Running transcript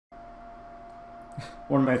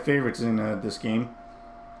One of my favorites in this game.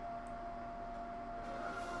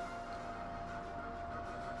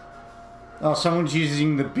 Oh, someone's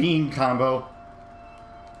using the bean combo.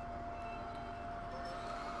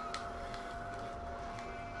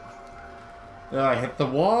 Oh, I hit the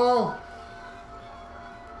wall.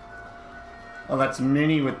 Oh, that's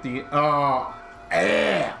Minnie with the... Oh,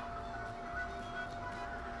 eh.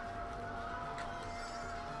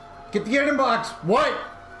 Get the item box. What?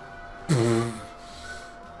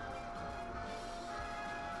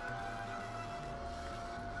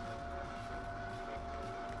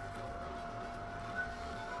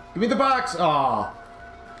 Give me the box. Aw.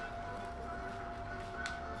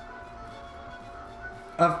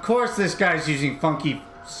 Of course this guy's using Funky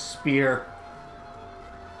Spear.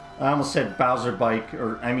 I almost said Bowser Bike,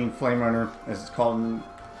 or I mean Flame Runner, as it's called in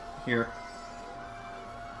here.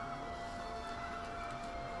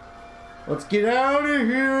 Let's get out of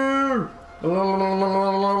here!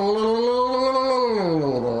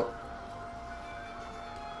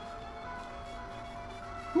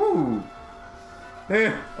 Woo!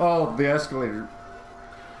 Eh, oh, the escalator.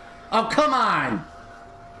 Oh, come on!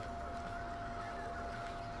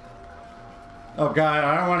 Oh god,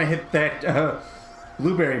 I don't want to hit that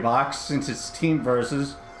blueberry box since it's team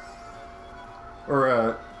versus.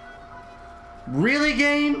 Or really,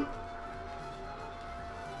 game?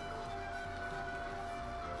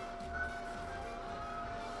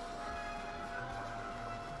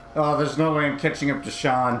 Oh, there's no way I'm catching up to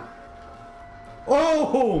Sean.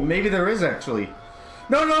 Oh, maybe there is actually.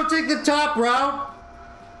 No, don't take the top route.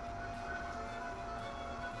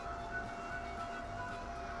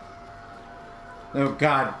 Oh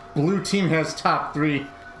god, blue team has top 3.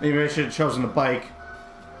 Maybe I should have chosen the bike.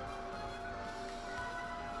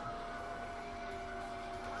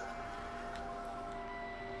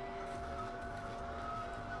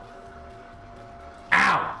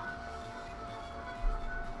 Ow!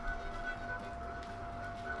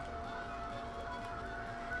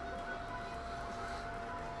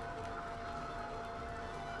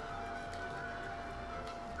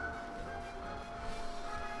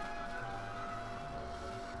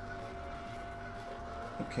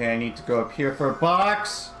 Okay, I need to go up here for a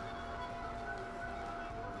box.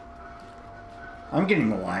 I'm getting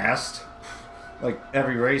the last. Like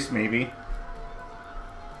every race, maybe.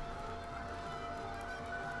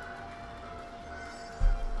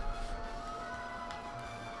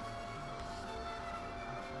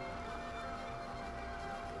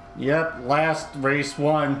 Yep, last race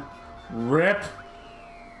 1. Rip.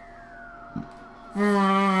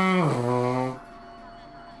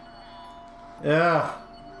 Yeah.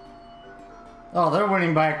 Oh, they're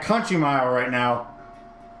winning by a country mile right now.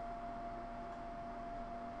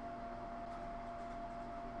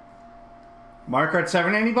 Mario Kart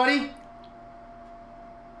 7, anybody?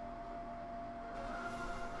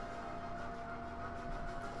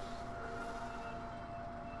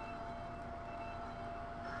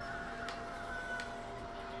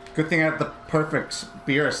 Good thing I have the perfect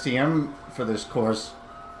BRSTM for this course.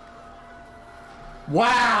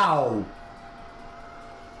 Wow!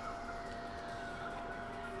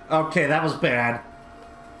 Okay, that was bad.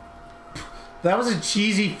 That was a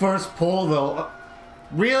cheesy first pull, though.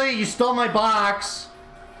 Really? You stole my box?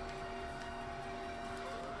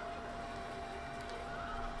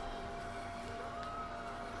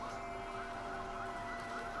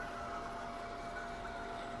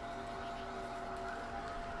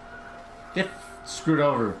 Get screwed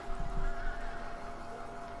over.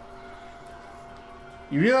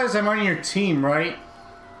 You realize I'm on your team, right?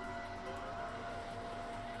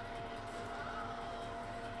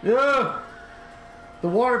 Yeah! The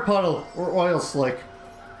water puddle or oil slick.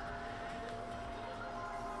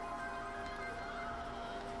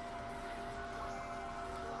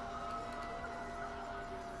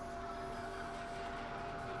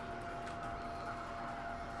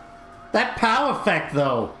 That pow effect,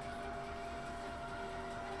 though.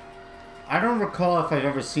 I don't recall if I've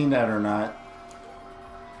ever seen that or not.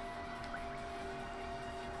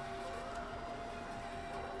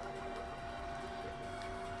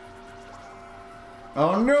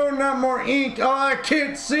 Oh no, not more ink! Oh, I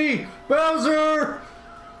can't see! Bowser!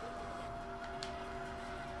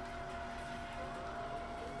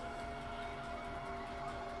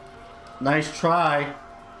 Nice try.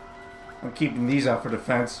 I'm keeping these out for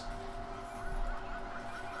defense.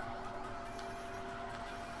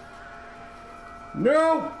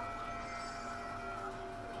 No!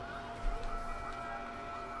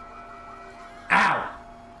 Ow!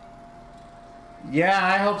 Yeah,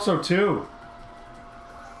 I hope so too.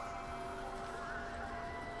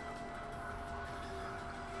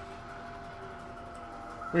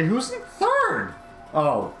 Wait, who's in third?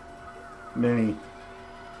 Oh, Minnie.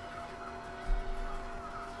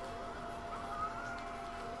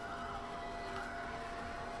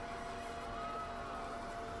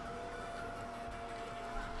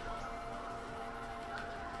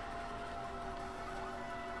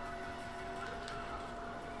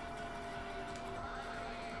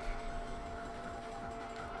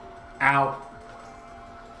 Ow.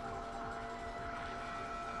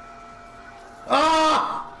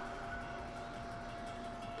 Ah!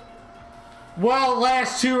 Well,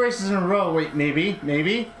 last 2 races in a row. Wait, maybe? I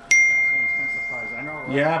know,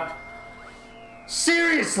 right? Yep.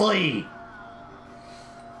 Seriously!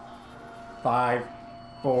 5,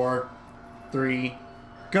 4, 3,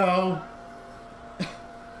 go.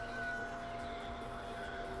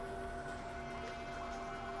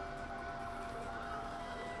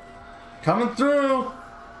 Coming through.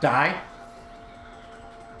 Die.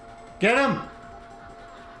 Get him.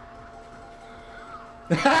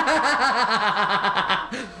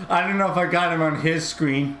 I don't know if I got him on his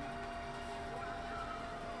screen.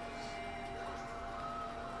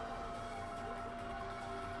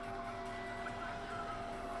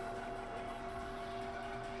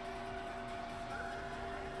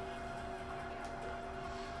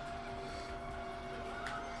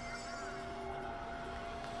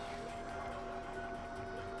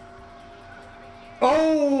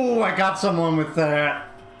 Oh, I got someone with that.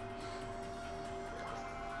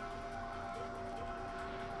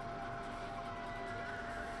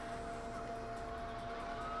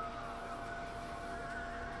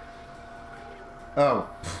 Oh,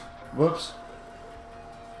 whoops.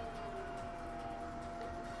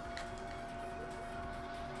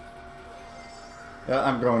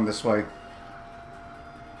 I'm going this way.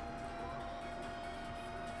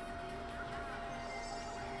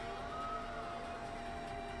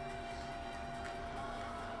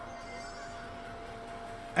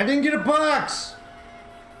 I didn't get a box!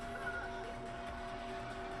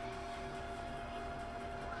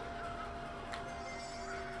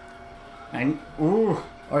 Ooh,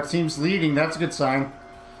 our team's leading. That's a good sign.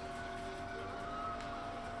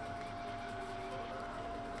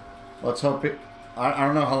 Let's hope it... I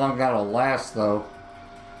don't know how long that'll last, though.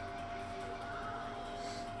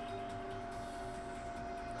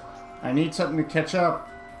 I need something to catch up.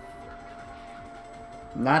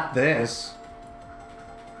 Not this.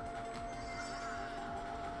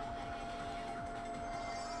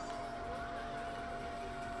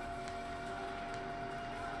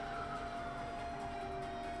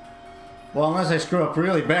 Well, unless I screw up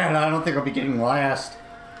really bad, I don't think I'll be getting last.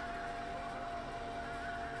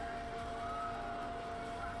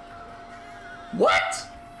 What?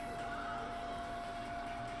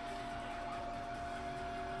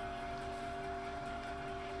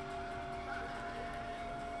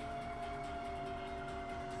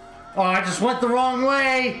 Oh, I just went the wrong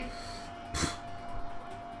way.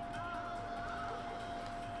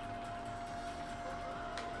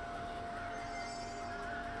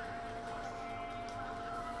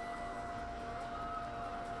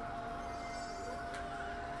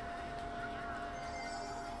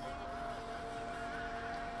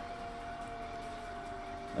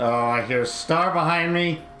 Oh, I hear a star behind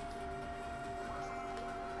me.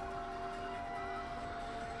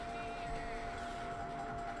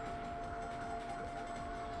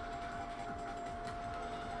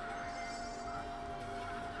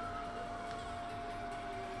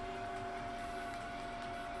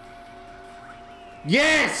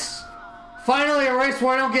 Yes! Finally a race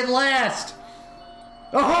where I don't get last.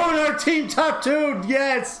 Oh, and our team top 2.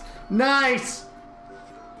 Yes! Nice!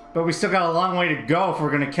 But we still got a long way to go if we're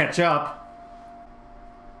going to catch up.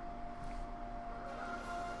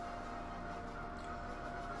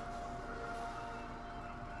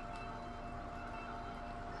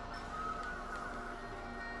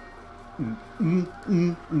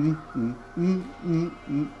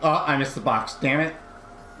 Oh, I missed the box. Damn it.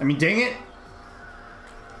 I mean, dang it.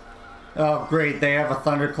 Oh, great. They have a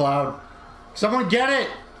thundercloud. Someone get it!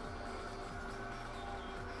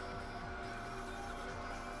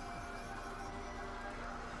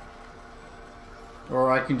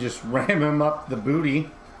 Or I can just ram him up the booty.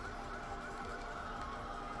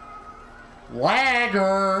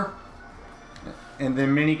 Lagger! And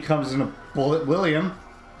then Minnie comes in a Bullet William.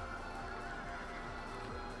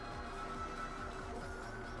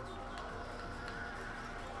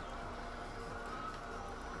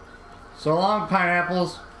 So long,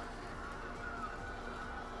 pineapples.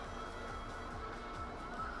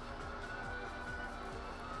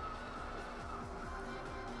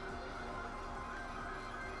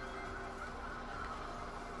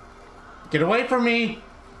 Get away from me!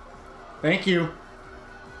 Thank you.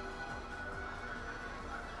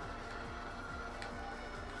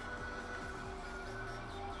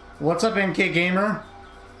 What's up, MK Gamer?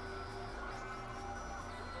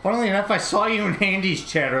 Funnily enough, I saw you in Handy's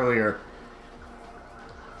chat earlier.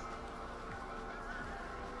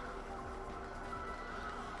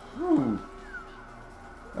 Ooh.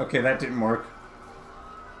 Okay, that didn't work.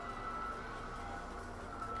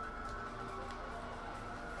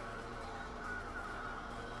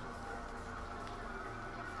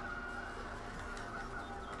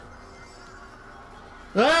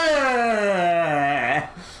 Ah!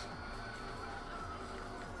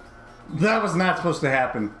 That was not supposed to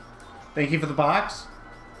happen. Thank you for the box.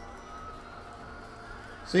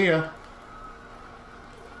 See ya.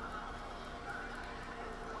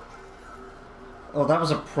 Oh, that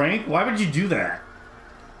was a prank? Why would you do that?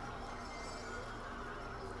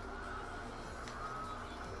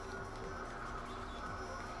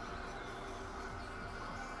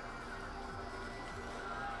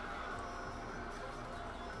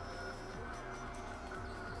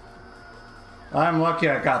 I'm lucky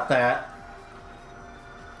I got that.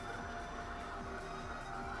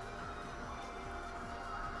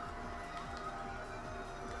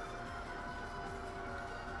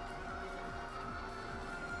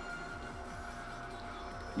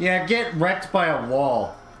 Yeah, get wrecked by a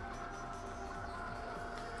wall.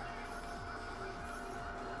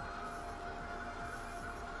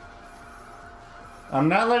 I'm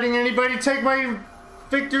not letting anybody take my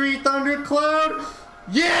victory, Thundercloud.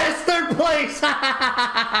 Yes, third place!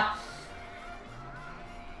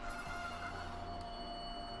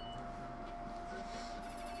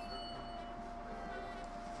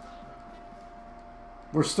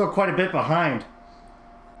 We're still quite a bit behind.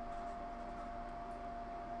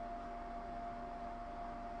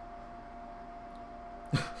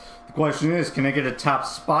 The question is, can I get a top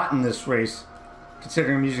spot in this race,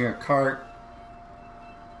 considering I'm using a kart?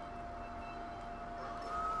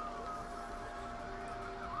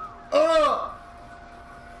 Oh!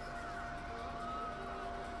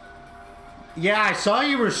 Yeah, I saw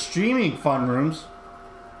you were streaming Funrooms.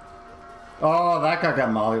 Oh, that guy got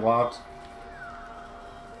mollywopped.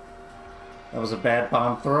 That was a bad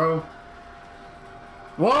bomb throw.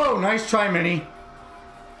 Whoa, nice try, Minnie.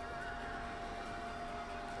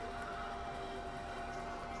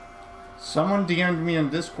 Someone DM'd me on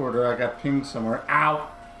Discord or I got pinged somewhere. Ow.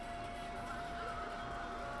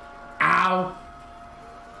 Ow.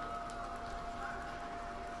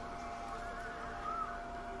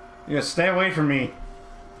 Yeah, stay away from me.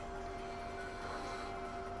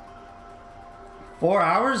 4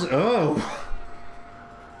 hours? Oh.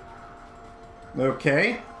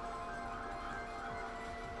 Okay.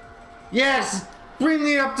 Yes! Bring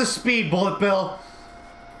me up to speed, Bullet Bill.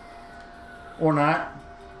 Or not.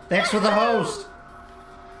 Thanks for the host.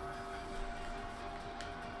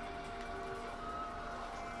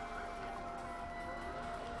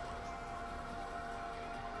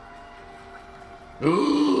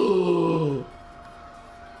 Ooh.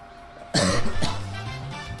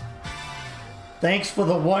 Thanks for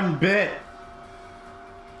the 1 bit.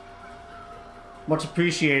 Much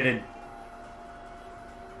appreciated.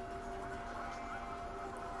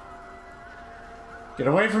 Get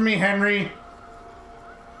away from me, Henry.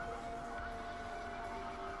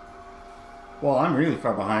 Well, I'm really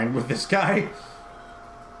far behind with this guy.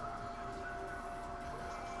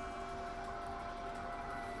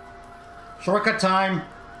 Shortcut time.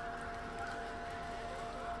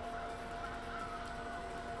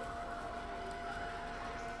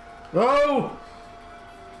 Oh!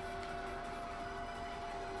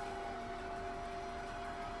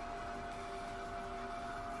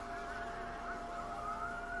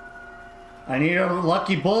 I need a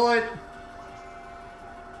lucky bullet.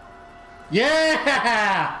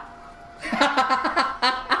 Yeah!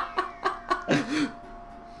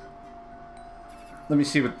 Let me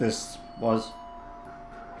see what this was.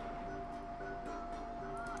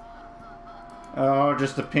 Oh,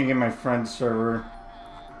 just a ping in my friend's server.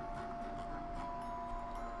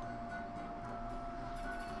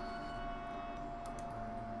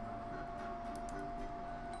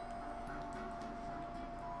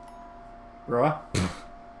 Bruh.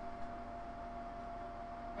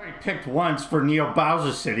 Already picked once for Neo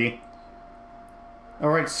Bowser City.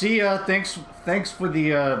 Alright, see ya. Thanks for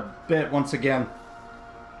the bit once again.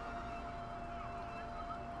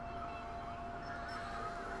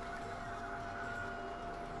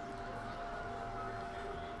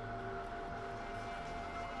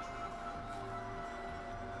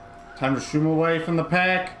 Time to shoot away from the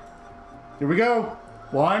pack. Here we go.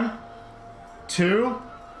 1, 2,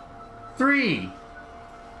 3.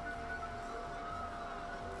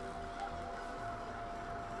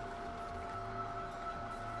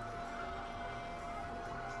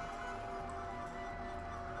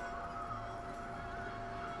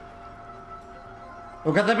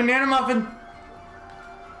 Oh, got that banana muffin!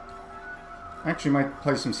 Actually, might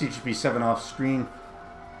play some CGP 7 off screen.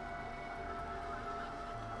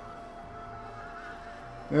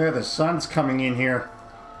 There, the sun's coming in here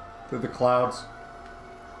through the clouds.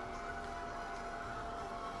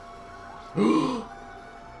 Look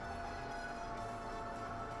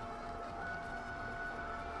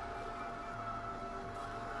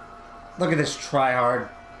at this tryhard.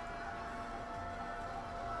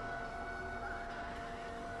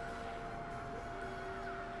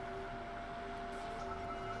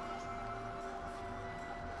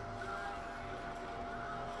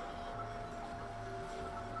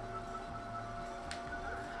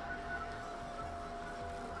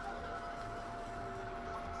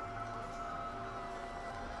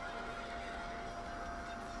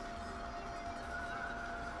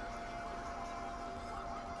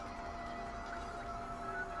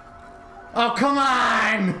 Oh, come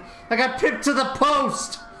on! I got pipped to the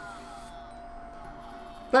post!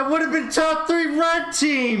 That would have been top 3 red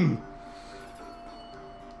team!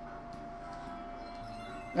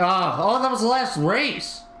 Oh, that was the last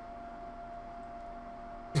race.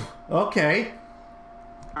 Okay.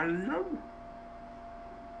 I don't know.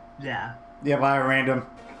 Yeah. Yeah, by random.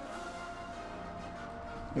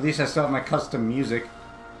 At least I still have my custom music.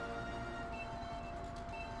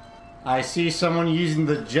 I see someone using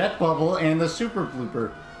the jet bubble and the super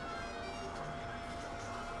blooper.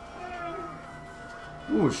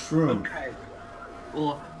 Ooh, shroom. Okay.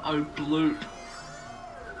 Or, oh, bloop.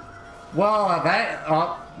 Well, that...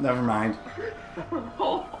 Oh, never mind.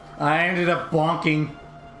 I ended up bonking.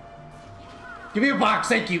 Give me a box,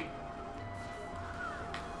 thank you.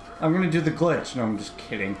 I'm gonna do the glitch. No, I'm just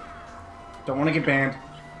kidding. Don't want to get banned.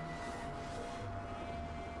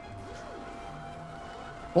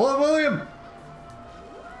 Bullet William!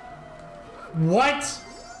 What?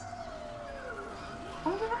 I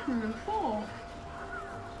was actually in 4th.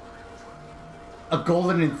 A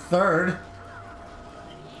golden in 3rd?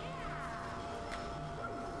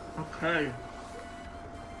 Okay.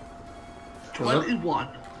 21.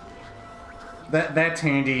 That's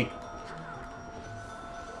Handy.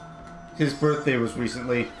 His birthday was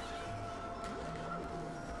recently.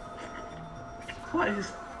 What,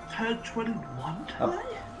 is turned 21 today?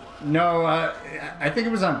 No, I think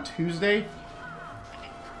it was on Tuesday.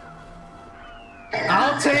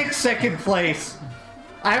 I'll take 2nd place.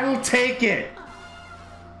 I will take it.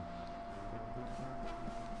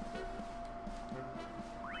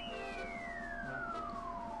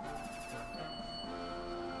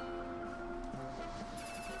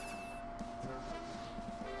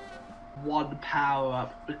 One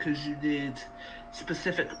power-up because you need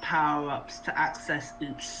specific power-ups to access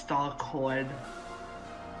each star coin.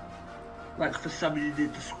 Like for some you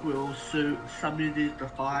need the squirrel suit, some you need the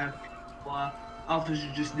fire, others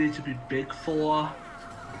you just need to be big for.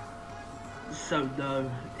 So no,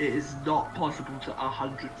 it is not possible to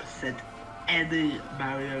 100% any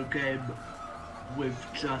Mario game with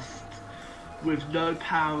no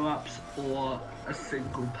power-ups or a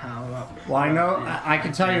single power-up. Well, I know, I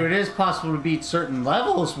can tell you it is possible to beat certain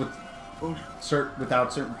levels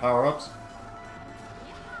without certain power-ups.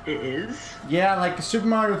 It is? Yeah, like Super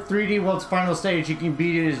Mario 3D World's final stage, you can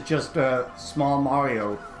beat it as just a small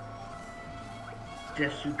Mario.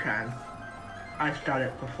 Yes, you can. I've done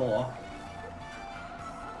it before.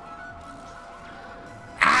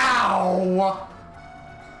 Ow!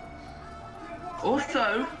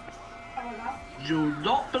 Also, you'll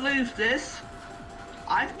not believe this,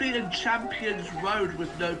 I've been in Champions Road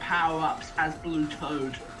with no power-ups as Blue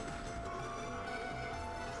Toad.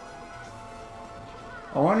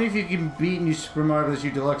 I wonder if you can beat New Super Mario Bros.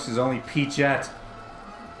 U Deluxe as only Peachette.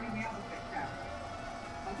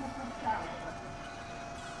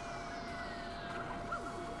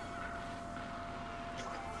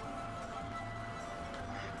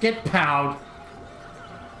 Get powed.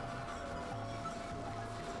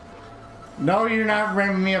 No, you're not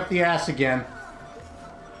ramming me up the ass again.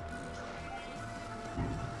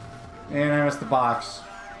 And I missed the box.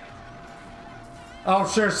 Oh,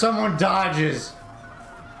 sure, someone dodges.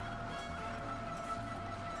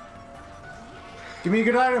 Give me a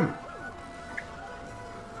good item.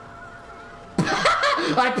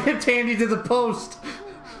 I pipped Handy to the post.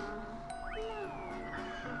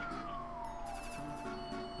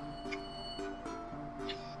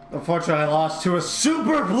 Unfortunately, I lost to a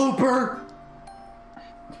super blooper.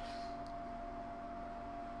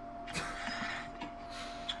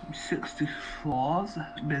 64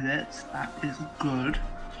 minutes, that is good.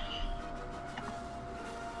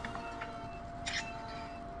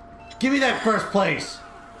 Give me that first place.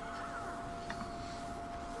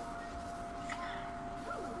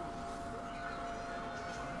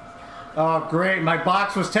 Oh, great. My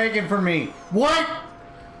box was taken from me. What?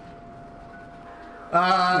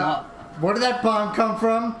 Where did that bomb come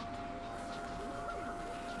from?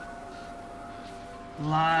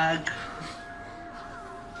 Lag.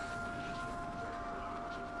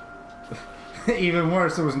 Even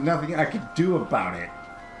worse, there was nothing I could do about it.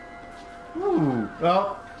 Ooh.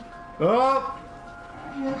 Oh. Oh.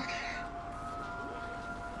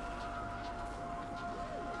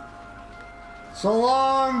 So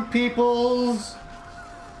long, peoples.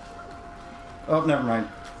 Oh, never mind.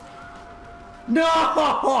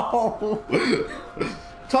 No!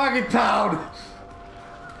 Target pound!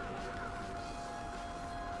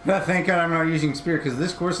 Thank God I'm not using spear, because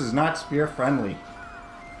this course is not spear friendly.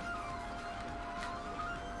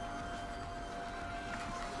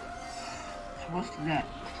 So what's next?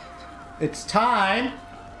 It's time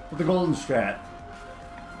for the golden strat.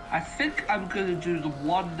 I think I'm gonna do the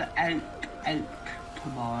 188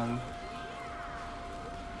 tomorrow.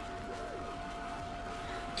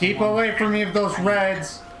 Keep away from me of those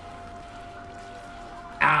reds.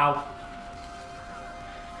 Ow.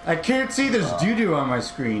 I can't see this doo-doo on my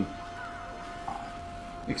screen.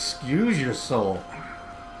 Excuse your soul.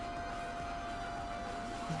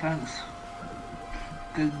 Thanks.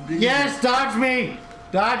 Yes, dodge me!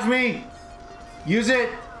 Dodge me! Use it!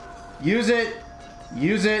 Use it!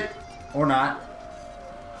 Use it! Or not.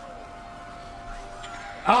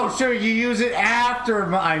 Oh, sure, you use it after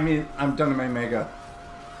my... I mean, I'm done with my mega.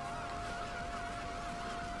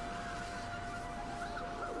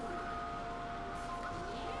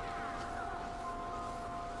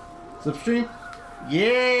 Slipstream?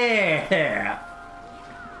 Yeah!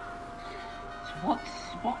 So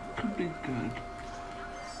what could be good?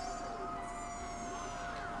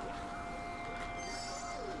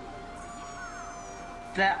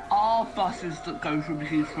 There are buses that go from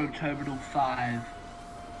Heathrow Terminal 5.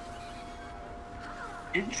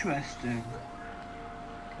 Interesting.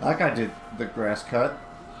 Like I did the grass cut.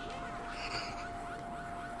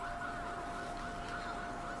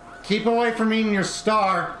 Keep away from eating your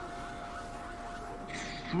star.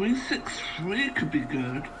 363 could be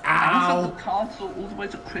good. Ow! The castle all the way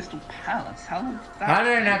to Crystal Palace. How long is that? How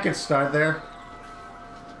did I not get started there?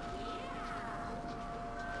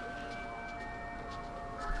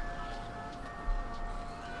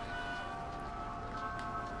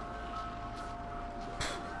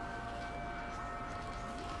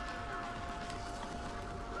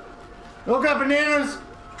 Look up, bananas!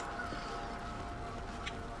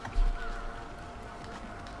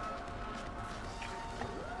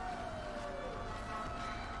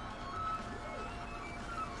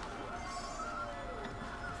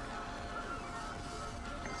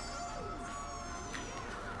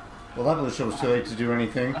 Well, that really shows too late to do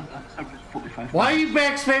anything. Why are you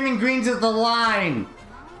back spamming greens at the line?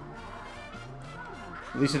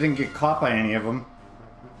 At least I didn't get caught by any of them.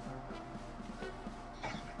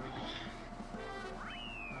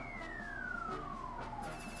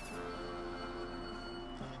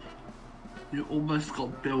 You almost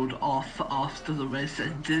got billed off after the race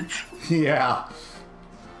ended. Yeah.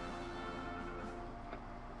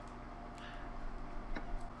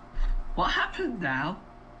 What happened now?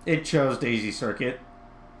 It chose Daisy Circuit.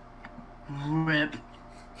 RIP.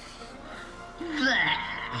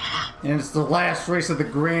 And it's the last race of the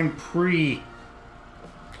Grand Prix.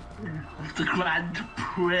 The Grand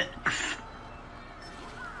Prix.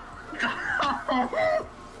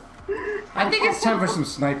 I think it's time for some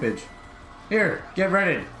snipage. Here, get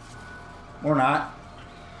ready. Or not.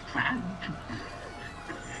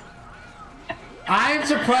 I'm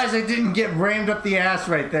surprised I didn't get rammed up the ass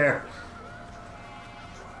right there.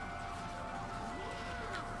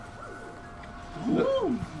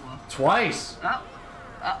 Ooh. Twice. That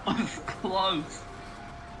was close.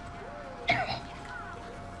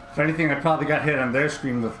 If anything, I probably got hit on their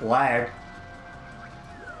screen with lag.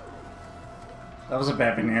 That was a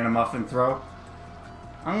bad banana muffin throw.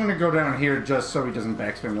 I'm gonna go down here just so he doesn't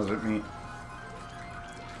backspin those at me.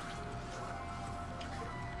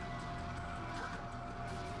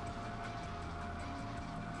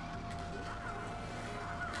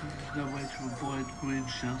 There's no way to avoid green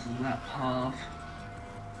shells in that path.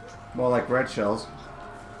 More like red shells.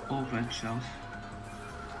 Or red shells.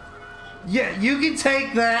 Yeah, you can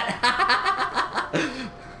take that!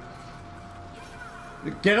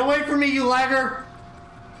 Get away from me, you lagger!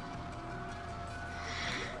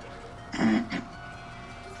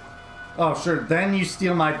 Oh, sure, then you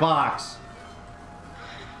steal my box.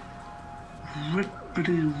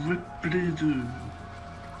 Rippity-rippity-doo.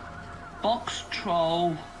 Box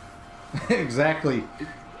troll. Exactly.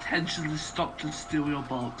 Intentionally stopped to steal your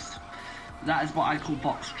box. That is what I call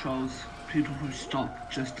box trolls. People who stop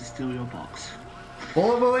just to steal your box.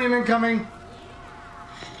 Bullet William incoming.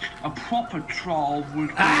 A proper troll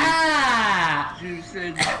would be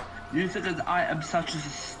using an item such as a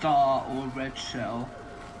star or a red shell,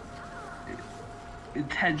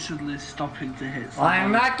 intentionally stopping to hit someone. I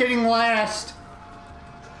am not getting last.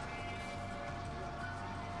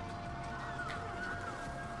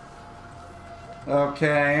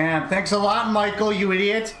 Okay, I am. Thanks a lot, Michael, you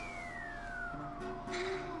idiot.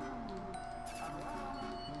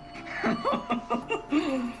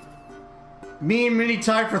 Me and Minnie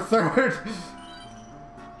tied for third.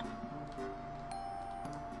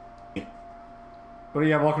 But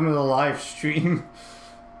yeah, welcome to the live stream.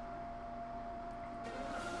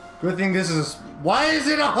 Good thing this is... Why is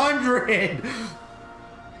it 100?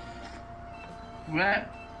 What?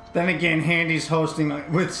 Then again, Handy's hosting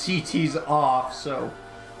with CT's off, so...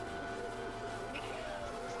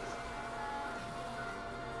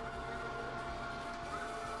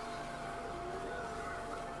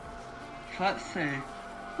 Let's see.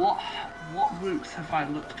 What routes have I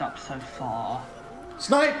looked up so far?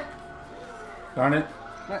 Snipe! Darn it.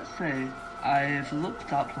 Let's see. I've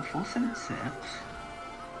looked up the 476.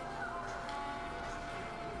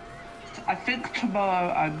 I think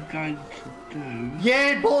tomorrow I'm going to do...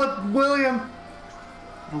 Yay, Bullet William!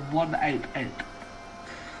 The 188.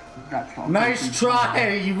 That's not Nice try!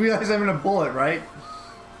 Tomorrow. You realize I'm in a bullet, right?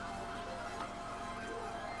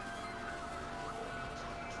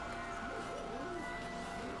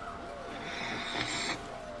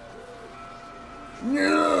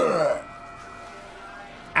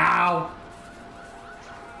 Ow!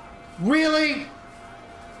 Really?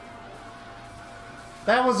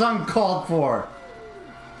 That was uncalled for.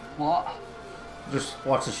 What? Just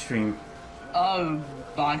watch the stream. Oh,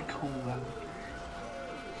 Michael.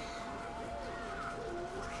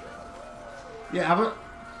 Yeah,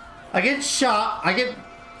 I get shot. I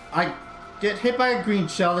get hit by a green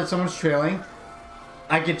shell that someone's trailing.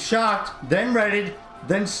 I get shocked, then redded,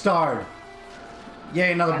 then starred.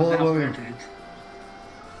 Yay, another bullet William.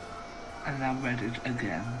 And now redded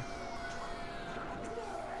again.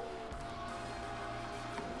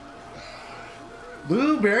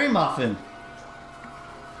 Blueberry muffin.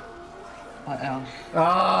 What else?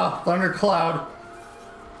 Ah, thundercloud.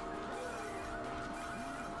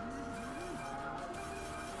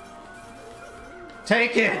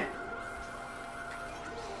 Take it.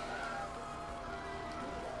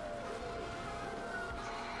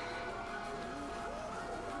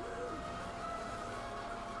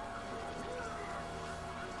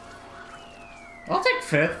 I'll take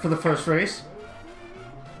fifth for the first race.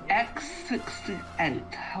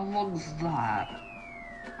 X68, how long's that?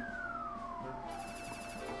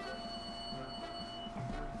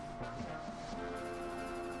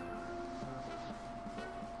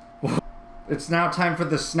 It's now time for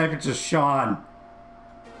the sniper to Sean.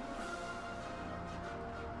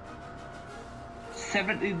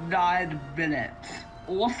 79 minutes.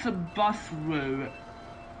 Awesome bus route,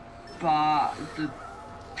 but the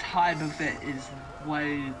time of it is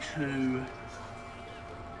way too...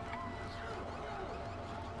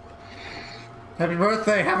 Happy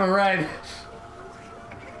birthday, have a ride.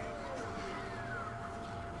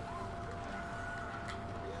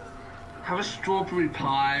 Have a strawberry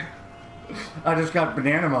pie. I just got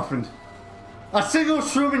banana muffined. A single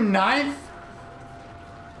shroom in ninth?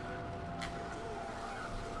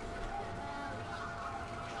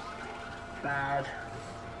 Bad.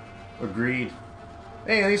 Agreed.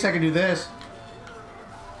 Hey, at least I can do this.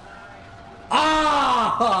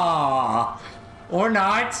 Ah! Or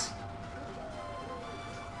not.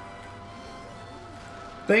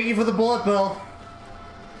 Thank you for the bullet bill.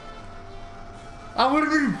 I would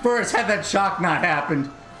have been first had that shock not happened.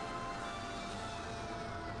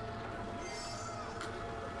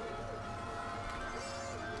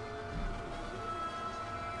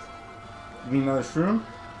 Give me another shroom.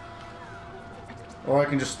 Or I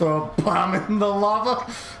can just throw a bomb in the lava.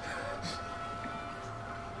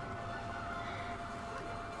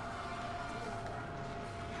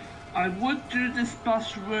 I would do this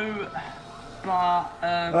bus route, but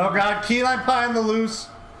oh god, key lime pie on the loose.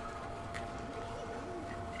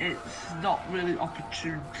 It's not really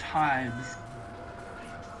opportune times.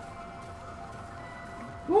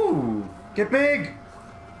 Ooh, get big.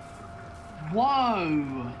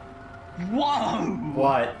 Whoa! Whoa!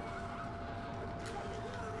 What?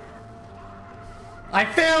 I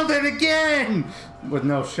failed it again! With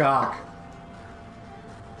no shock.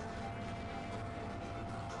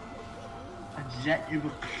 And yet you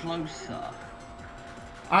were closer.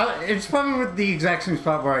 It's probably with the exact same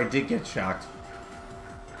spot where I did get shocked.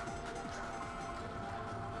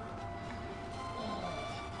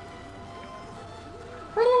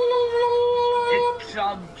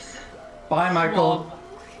 jumps. Bye, Michael.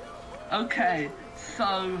 Okay,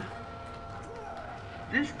 so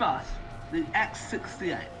this bus, the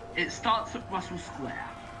X68, it starts at Russell Square.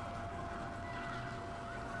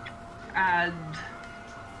 And,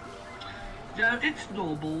 you know, it's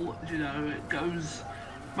normal, you know, it goes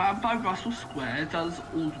round by Russell Square, does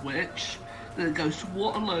Aldwych, then it goes to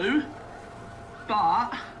Waterloo,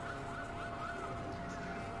 but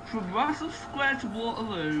from Russell Square to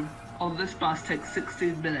Waterloo on this bus takes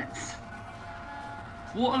 16 minutes.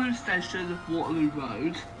 Waterloo Station, Waterloo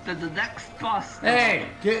Road, then the next bus... Hey,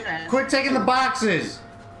 quit taking the boxes!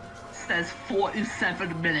 Says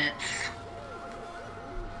 47 minutes.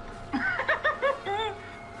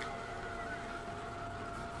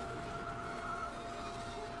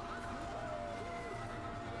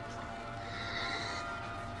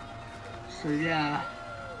 So yeah.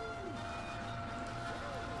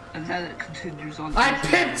 And then it continues on. I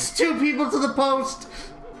pipped 2 people to the post!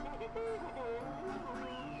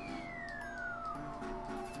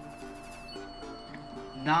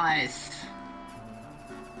 Nice.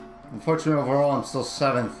 Unfortunately, overall, I'm still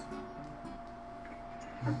 7th.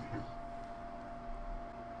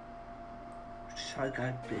 Shy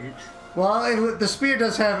guy, bitch. Well, the Spear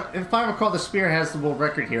does have, if I recall, the Spear has the world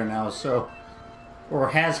record here now, so... Or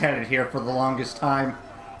has had it here for the longest time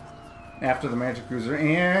after the Magic Cruiser.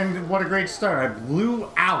 And what a great start. I blew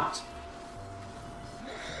out.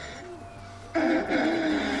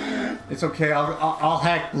 It's okay, I'll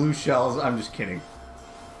hack blue shells. I'm just kidding.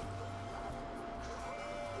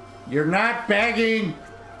 You're not bagging!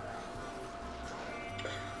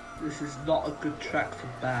 This is not a good track to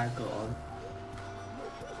bag on.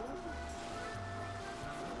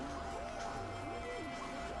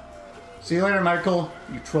 See you later, Michael,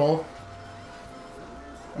 you troll.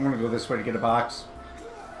 I'm gonna go this way to get a box.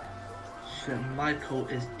 So Michael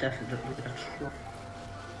is definitely a troll.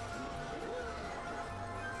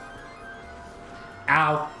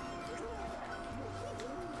 Ow.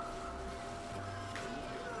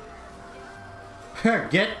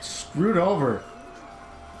 Get screwed over.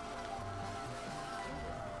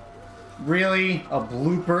 Really? A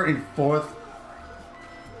blooper in 4th?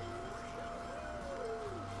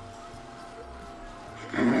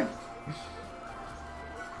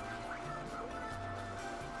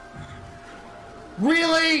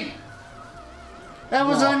 Really? That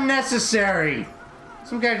was unnecessary.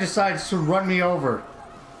 Some guy decides to run me over.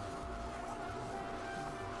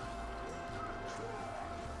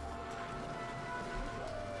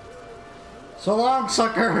 So long,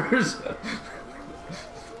 suckers!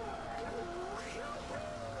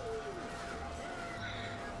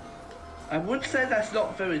 I would say that's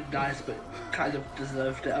not very nice, but kind of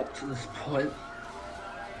deserved it up to this point.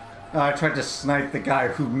 I tried to snipe the guy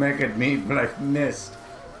who megaed me, but I missed.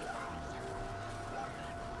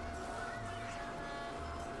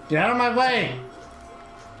 Get out of my way!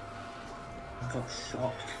 I got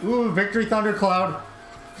shot. Ooh, victory thundercloud.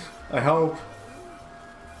 I hope.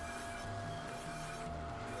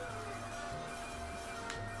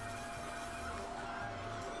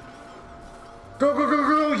 Go, go, go,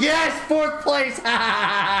 go! Yes! 4th place!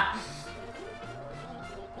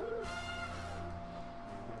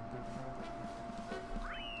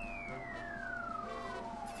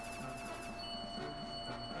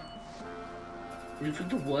 Even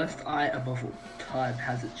the worst item of all time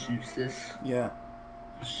has its uses. Yeah.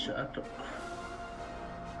 Shut up.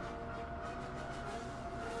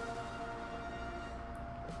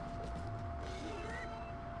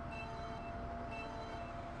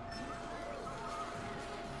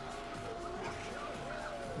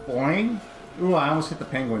 Boing. Ooh, I almost hit the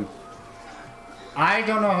penguin. I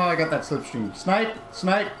don't know how I got that slipstream. Snipe!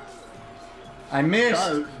 Snipe! I missed!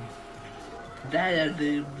 So,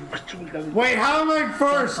 wait, how am I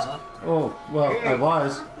first? Oh, well, I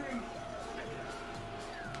was.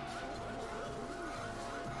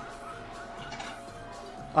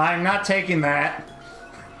 I'm not taking that.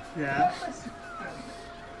 Yeah.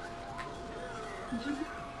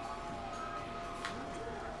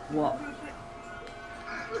 What?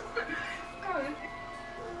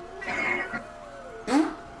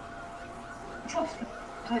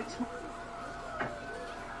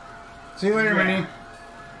 See you later, Minnie.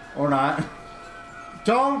 Or not.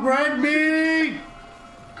 Don't bread me!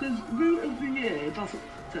 Because root of the year doesn't...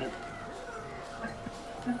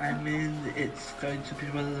 I mean, it's going to be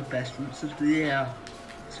one of the best roots of the year.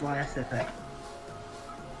 That's why I said that.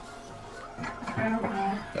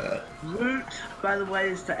 Route, by the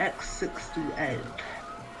way, is the X68.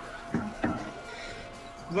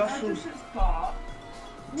 Russell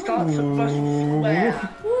starts at Russell Square.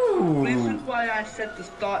 Reason why I said the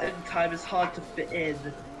starting time is hard to fit in.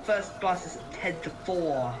 First bus is 10 to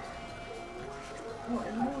 4. What,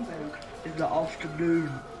 in the morning? In the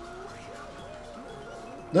afternoon.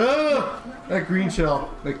 No! That green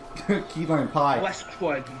shell. The keyline pie. West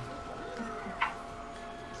Croydon.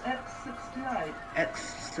 X68.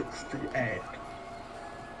 X68.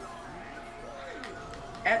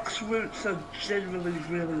 X routes are generally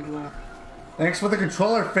really long. Thanks for the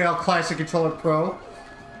controller fail, Classic Controller Pro.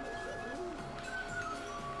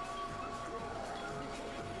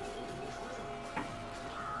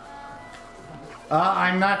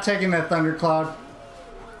 I'm not taking that thundercloud.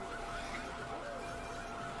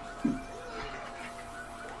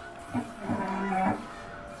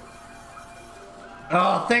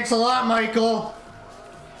 Oh, thanks a lot, Michael.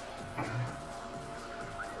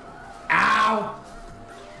 Ow!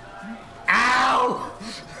 Ow!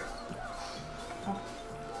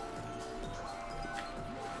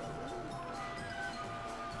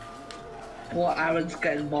 Poor Aaron's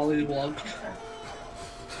getting mollywogged.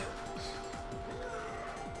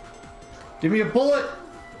 Give me a bullet!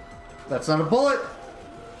 That's not a bullet!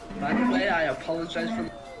 By the way, I apologize for...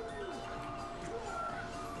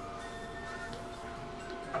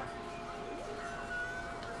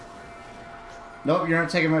 Nope, you're not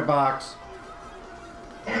taking my box.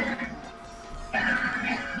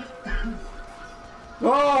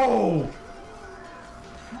 Oh!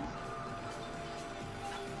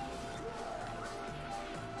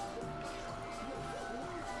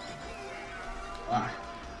 Ah.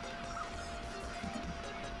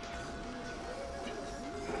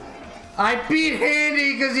 I beat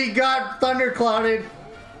Handy because he got thunderclouded.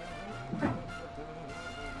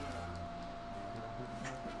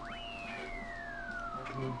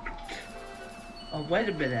 Oh, wait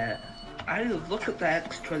a minute. I need to look at the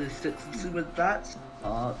X26 and see what that's...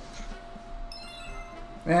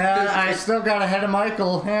 Yeah, I still got ahead of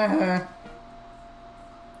Michael.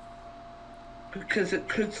 because it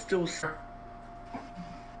could still...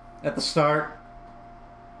 At the start.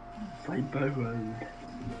 Rainbow Road.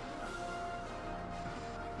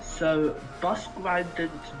 So, bus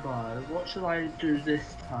grinding tomorrow. What shall I do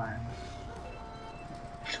this time?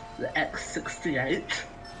 The X68?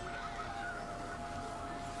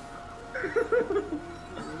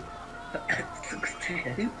 The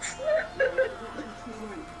X68?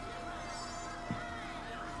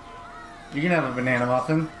 You can have a banana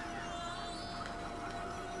muffin.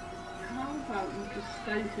 How about you just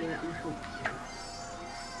stay here until...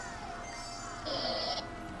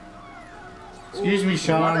 Excuse me,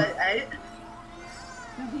 Sean. 188?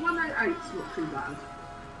 The 188's not too bad.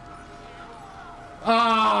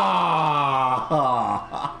 Ah!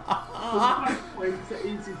 The points are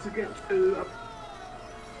easy to get to.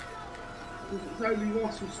 It's only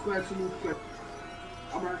Russell Square to North Square.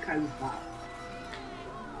 I'm okay with that.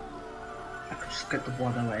 I could just get the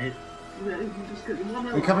 108. Yeah, you can just get the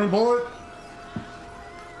 108. Incoming bullet.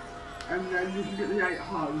 And then you can get the 8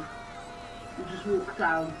 home. You just walk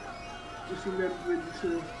down. Just remembering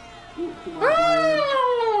to walk the right way.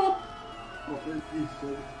 What was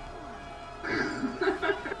useful.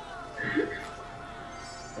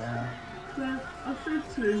 Yeah. So I said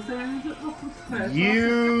to him, so he's at Russell Square.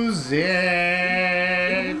 Use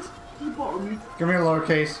it. To the bottom, you Give me a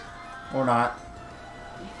lowercase. Or not.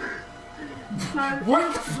 so,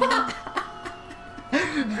 What the fuck?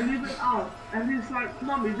 and he went up, and he's like,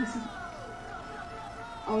 Mummy, this is...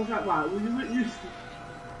 I was like, wow, well, you weren't used to...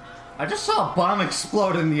 I just saw a bomb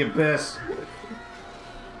explode in the abyss.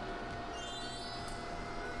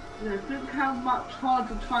 Yeah, think how much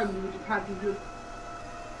harder time you would have had to just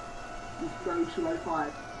go to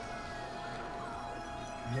 05.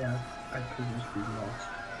 Yeah, I could just be lost.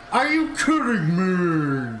 Are you kidding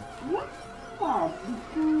me? What fun? The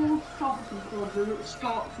full something club and it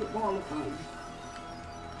starts at Marylebone.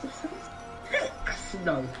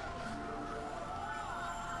 No.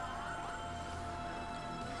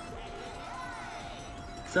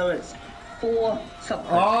 So it's 4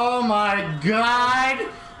 something. Oh my god!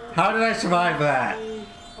 How did I survive that?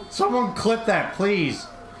 Someone clip that, please.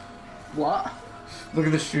 What? Look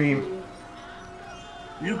at the stream.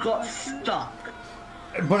 You got stuck.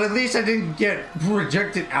 But at least I didn't get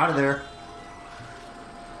rejected out of there.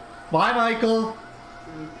 Bye, Michael.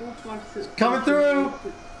 4, 5, 6, Coming through.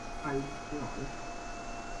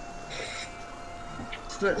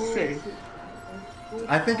 So let's see.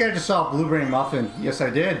 I think I just saw a Blueberry Muffin. Yes, I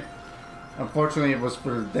did. Unfortunately, it was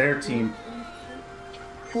for their team.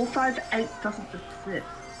 458 doesn't exist.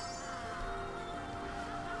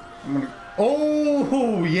 I'm gonna...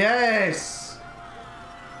 Oh, yes!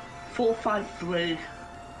 453.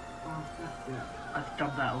 Oh, that's it. I've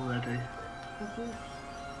done that already.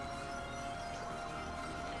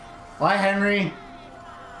 Bye, Henry.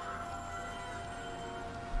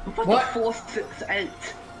 What? 468.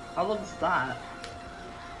 How long's that?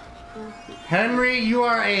 Henry, you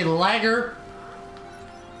are a lagger.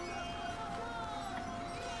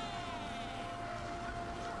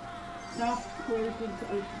 Now closing to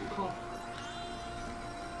open the car.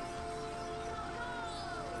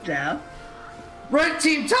 Yeah. Red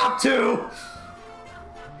team top 2.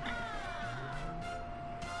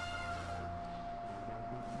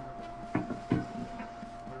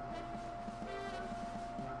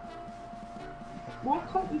 Why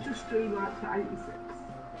can't we just do like the 86?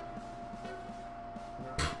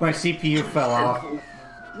 My CPU fell off.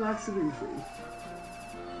 Nice and easy.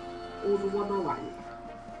 Or the 108.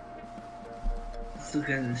 This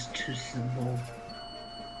again is too simple.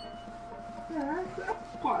 Yeah,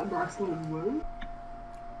 that's quite a nice little room.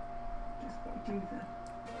 Just got to do the rest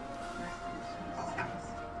of the things.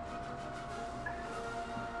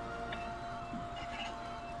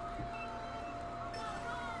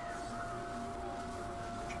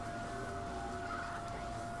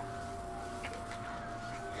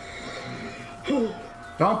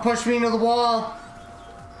 Don't push me into the wall.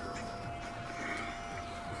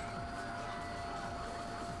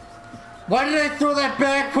 Why did I throw that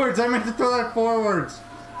backwards? I meant to throw that forwards.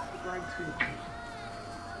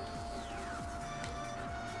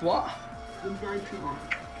 What? The 91.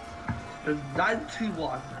 The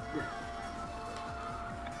 91.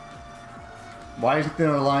 Why isn't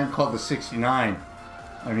there a line called the 69?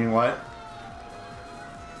 I mean, what?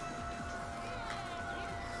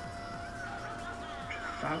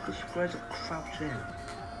 Falcon squares are crouch in.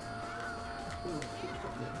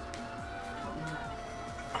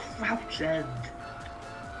 Crouch end.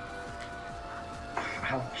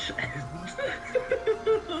 Crouch end.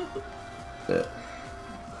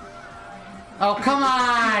 Oh, come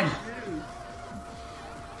on!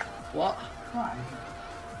 What? Right.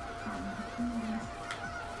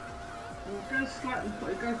 It goes slightly,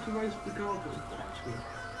 but it goes to raise the garden, actually.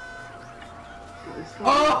 But it's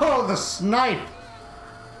slightly... Oh, the snipe!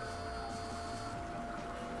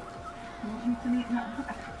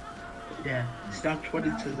 Yeah, it's now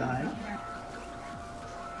 20 to 9.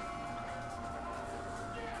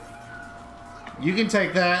 You can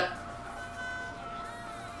take that.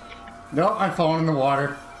 Nope, I'm falling in the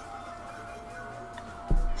water.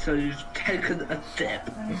 So you've taken a dip.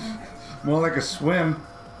 More like a swim.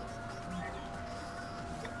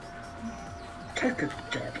 Take a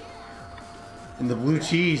dip. In the blue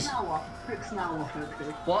cheese. Takes an hour,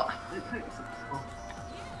 okay. What? It takes an hour.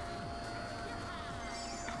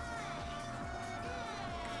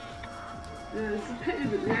 Yeah, it's a pity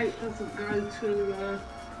that the 8 doesn't go to,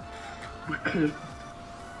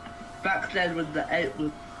 Back then when the 8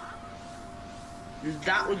 was...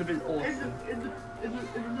 That would have been awesome. in the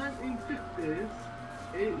 1950s,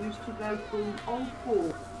 it used to go from Old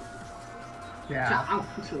Fort to Yeah.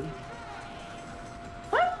 Alperton.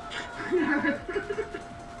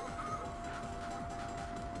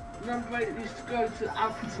 Remember, it used to go to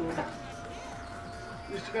Alperton. It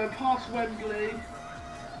used to go past Wembley.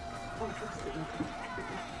 Oh, that's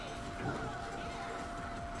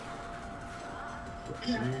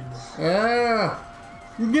it.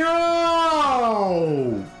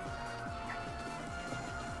 No!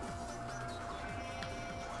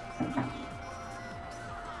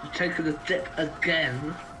 You're taking a dip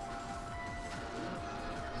again.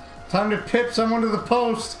 Time to pip someone to the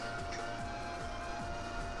post.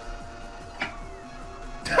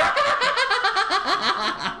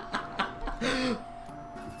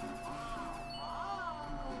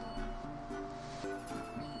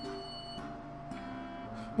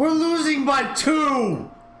 We're losing by 2!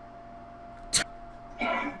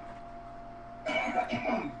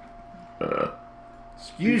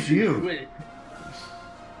 Excuse you. Wait.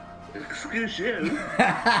 Excuse you?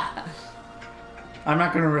 I'm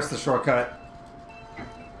not gonna risk the shortcut.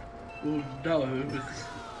 Well, no, because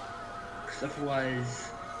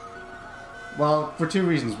otherwise... Well, for 2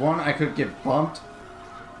 reasons. One, I could get bumped,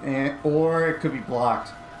 or it could be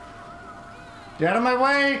blocked. Get out of my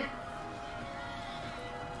way!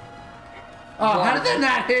 Oh, how did that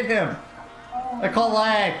not hit him? I call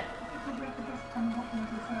lag.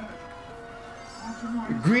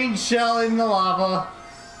 Green shell in the lava.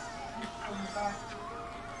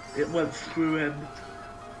 It went through him.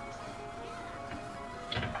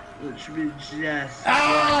 Which means yes.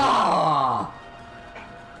 Ah!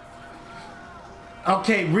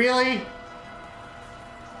 Okay, really?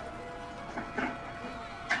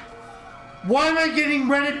 Why am I getting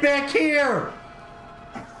rented back here?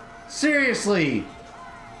 Seriously.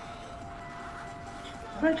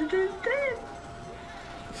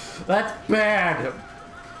 That's bad.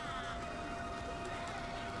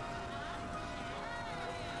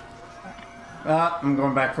 I'm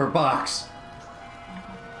going back for a box.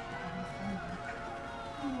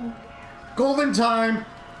 Golden time.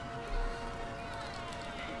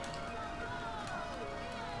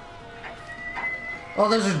 Oh,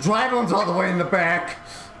 there's a dry bones all the way in the back.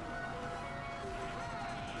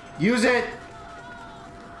 Use it.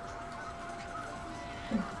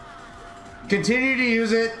 Continue to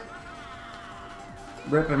use it.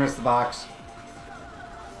 Rip, I missed the box.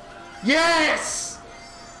 Yes!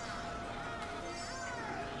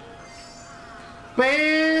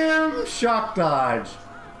 Bam! Shock dodge.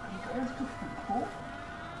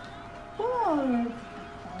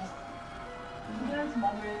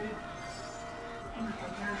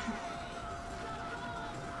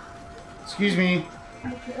 Excuse me.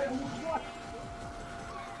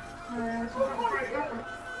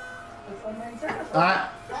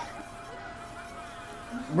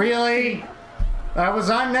 Really? That was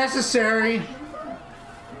unnecessary.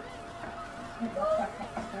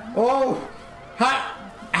 Oh,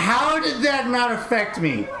 how did that not affect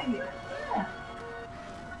me?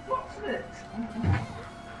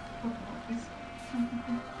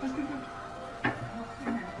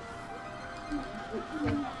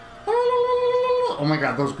 Oh my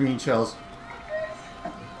god, those green shells.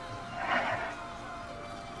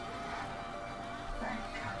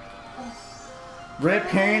 Rip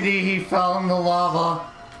Handy, he fell in the lava.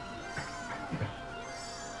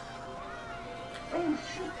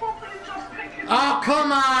 Oh,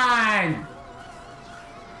 come on!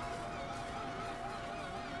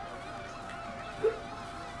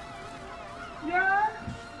 Yeah.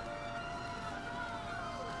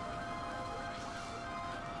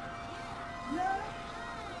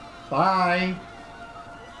 Bye.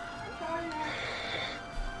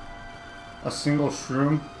 A single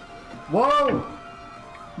shroom. Whoa!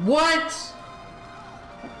 What?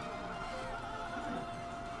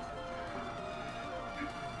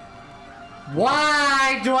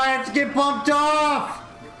 Why do I have to get bumped off?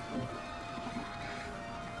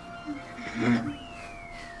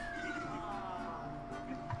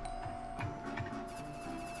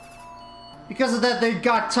 Because of that, they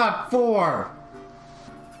got top 4.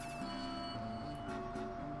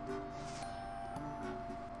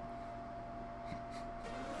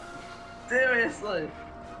 Seriously.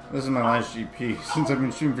 This is my last GP since I've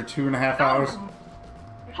been shooting for 2.5 hours.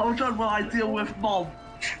 Hold on while I deal with Mom.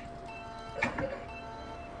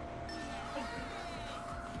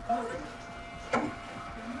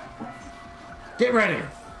 Get ready.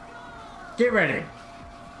 Get ready.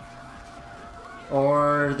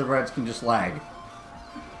 Or the Reds can just lag.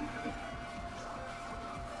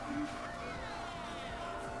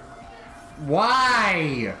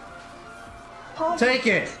 Why? Take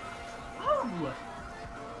it. Oh.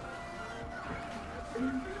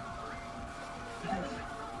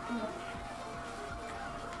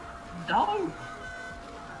 No.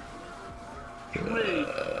 Please.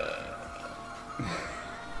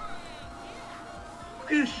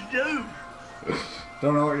 Yes, do.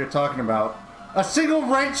 Don't know what you're talking about. A single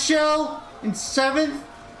red shell in 7th?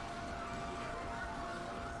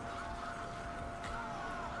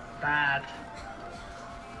 Bad.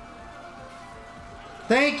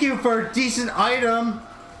 Thank you for a decent item.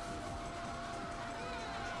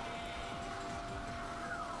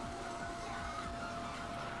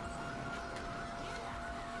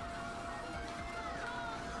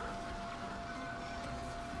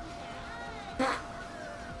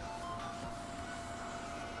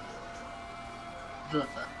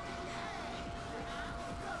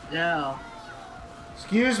 Yeah.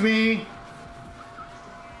 Excuse me.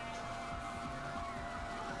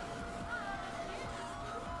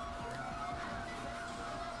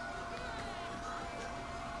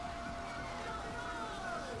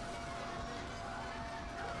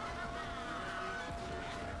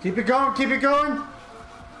 Keep it going, keep it going.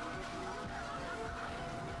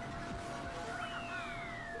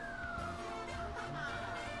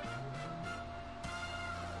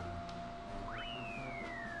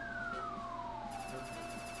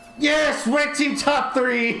 Yes, red team top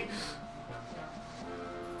 3.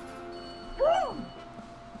 Woo!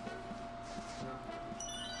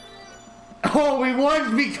 Oh, we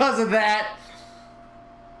won because of that.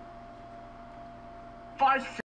 5